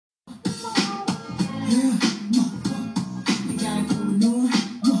You gotta go alone.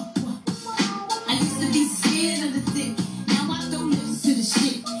 I used to be scared of the dick. Now I throw lips to the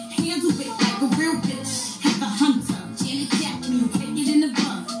shit. Handle it like a real bitch. Have a hunter. Janet Jackson, take it in the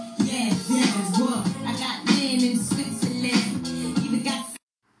bun. Yeah, what? I got land in Switzerland. Even got.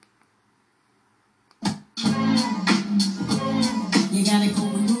 You gotta go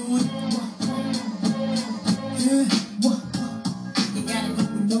alone. You gotta go alone. You gotta go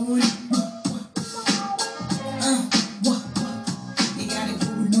alone.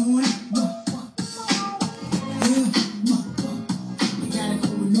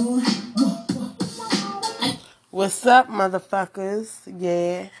 What's up, motherfuckers?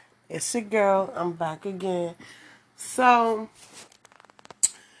 Yeah, it's your girl. I'm back again. So,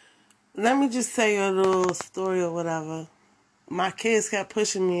 let me just tell you a little story or whatever. My kids kept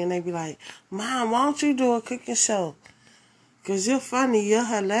pushing me and they be like, Mom, why don't you do a cooking show? Because you're funny, you're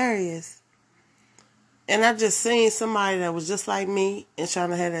hilarious. And I just seen somebody that was just like me and trying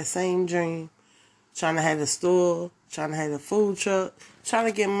to have that same dream. Trying to have a store, trying to have a food truck, trying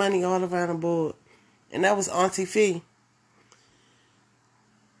to get money all around the board. And that was Auntie Fee.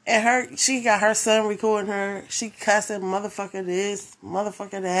 And she got her son recording her. She cussing, motherfucker this,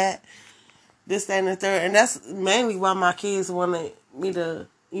 motherfucker that, this, that, and the third. And that's mainly why my kids wanted me to,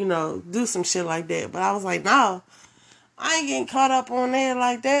 do some shit like that. But I was like, no, I ain't getting caught up on there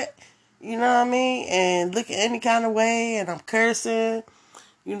like that. You know what I mean? And look at any kind of way, and I'm cursing.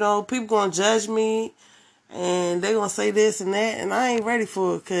 People gonna judge me, and they gonna say this and that, and I ain't ready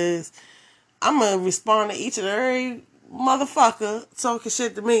for it, because I'm gonna respond to each and every motherfucker talking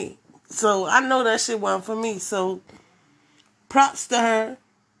shit to me. So I know that shit wasn't for me. So props to her.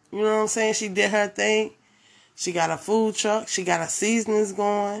 You know what I'm saying? She did her thing. She got a food truck. She got her seasonings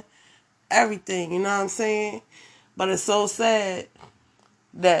going. Everything. You know what I'm saying? But it's so sad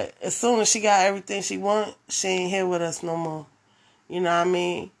that as soon as she got everything she want, she ain't here with us no more. You know what I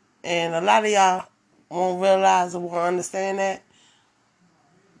mean? And a lot of y'all won't realize or won't understand that.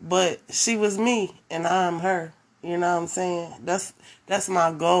 But she was me, and I'm her. You know what I'm saying? That's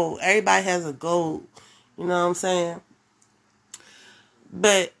my goal. Everybody has a goal. You know what I'm saying?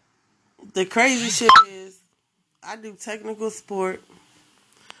 But the crazy shit is, I do technical support.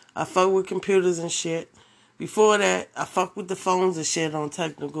 I fuck with computers and shit. Before that, I fuck with the phones and shit on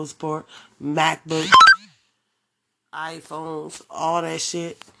technical support. MacBooks, iPhones, all that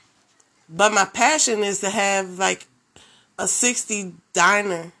shit. But my passion is to have like a 60s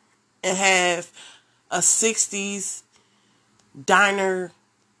diner and have a 60s diner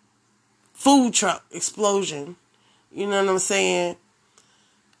food truck explosion. You know what I'm saying?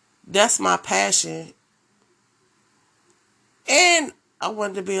 That's my passion. And I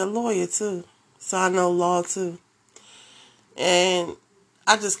wanted to be a lawyer too. So I know law too. And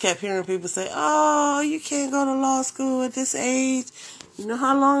I just kept hearing people say, oh, you can't go to law school at this age. You know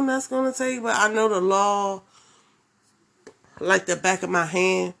how long that's going to take? But I know the law like the back of my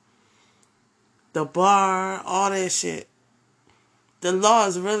hand. The bar, all that shit. The law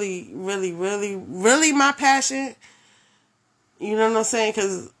is really, really, really, really my passion. You know what I'm saying?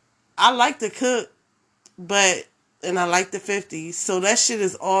 Because I like to cook, and I like the 50s. So that shit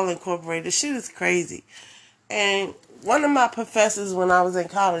is all incorporated. Shit is crazy. And one of my professors when I was in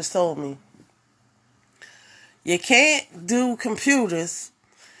college told me, you can't do computers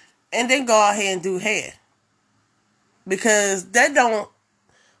and then go out here and do hair. Because that don't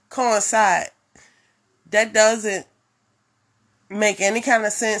coincide. That doesn't make any kind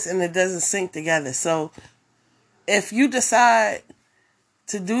of sense, and it doesn't sync together. So if you decide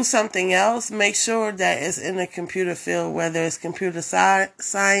to do something else, make sure that it's in the computer field, whether it's computer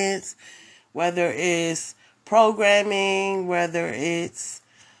science, whether it's programming, whether it's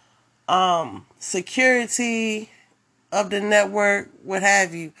security of the network, what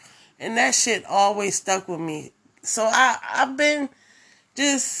have you. And that shit always stuck with me. So I've been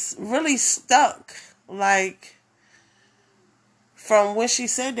just really stuck, like, from when she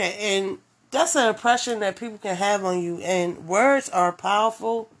said that. And that's an impression that people can have on you. And words are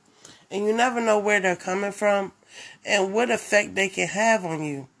powerful, and you never know where they're coming from and what effect they can have on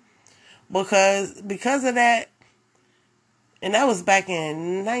you. Because of that, and that was back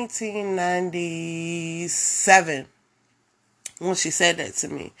in 1997 when she said that to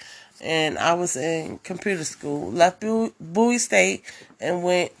me. And I was in computer school, left Bowie State and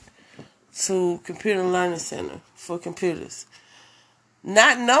went to Computer Learning Center for computers.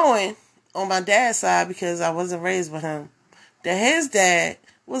 Not knowing, on my dad's side, because I wasn't raised with him, that his dad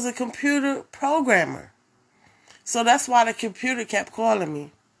was a computer programmer. So that's why the computer kept calling me.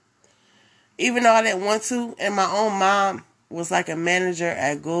 Even though I didn't want to, and my own mom was like a manager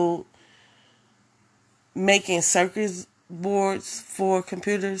at Gould. making circuit boards for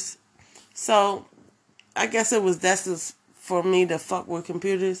computers. So I guess it was destined for me to fuck with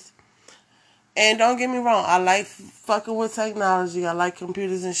computers. And don't get me wrong, I like fucking with technology. I like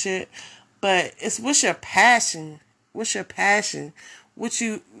computers and shit. But what's your passion? What's your passion? What's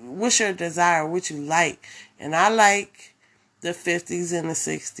your desire? What you like? And I like the 50s and the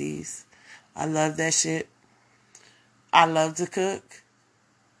 60s. I love that shit. I love to cook.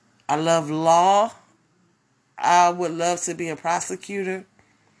 I love law. I would love to be a prosecutor.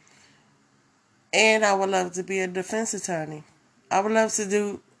 And I would love to be a defense attorney. I would love to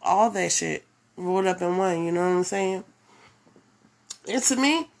do all that shit rolled up in one, you know what I'm saying? And to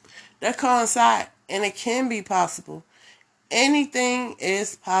me, that coincide, and it can be possible. Anything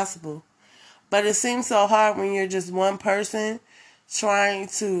is possible. But it seems so hard when you're just one person trying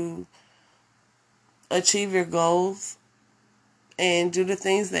to achieve your goals and do the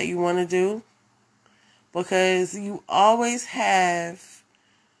things that you want to do. Because you always have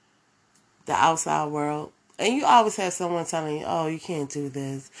the outside world. And you always have someone telling you, oh, you can't do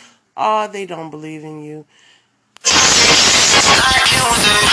this. Oh, they don't believe in you.